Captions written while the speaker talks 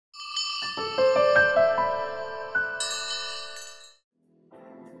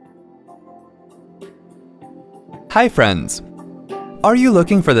Hi friends! Are you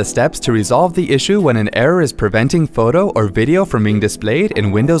looking for the steps to resolve the issue when an error is preventing photo or video from being displayed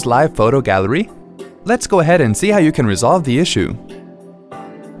in Windows Live Photo Gallery? Let's go ahead and see how you can resolve the issue.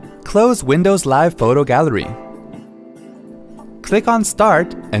 Close Windows Live Photo Gallery. Click on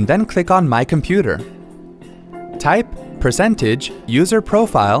Start and then click on My Computer. Type %user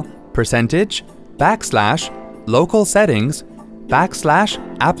profile % local settings /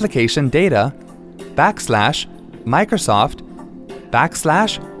 application data / Microsoft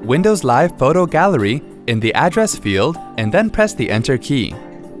 / Windows Live Photo Gallery in the address field and then press the Enter key.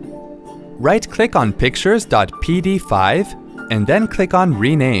 Right-click on pictures.pd5 and then click on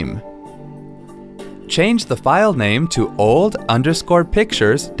Rename. Change the file name to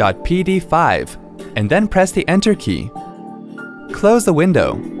old_pictures.pd5 and then press the Enter key. Close the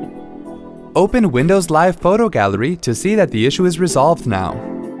window. Open Windows Live Photo Gallery to see that the issue is resolved now.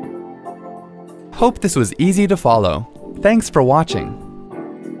 Hope this was easy to follow. Thanks for watching.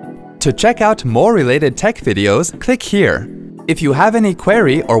 To check out more related tech videos, click here. If you have any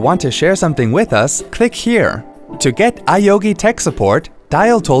query or want to share something with us, click here. To get iYogi tech support,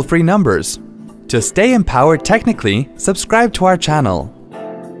 dial toll-free numbers. To stay empowered technically, subscribe to our channel.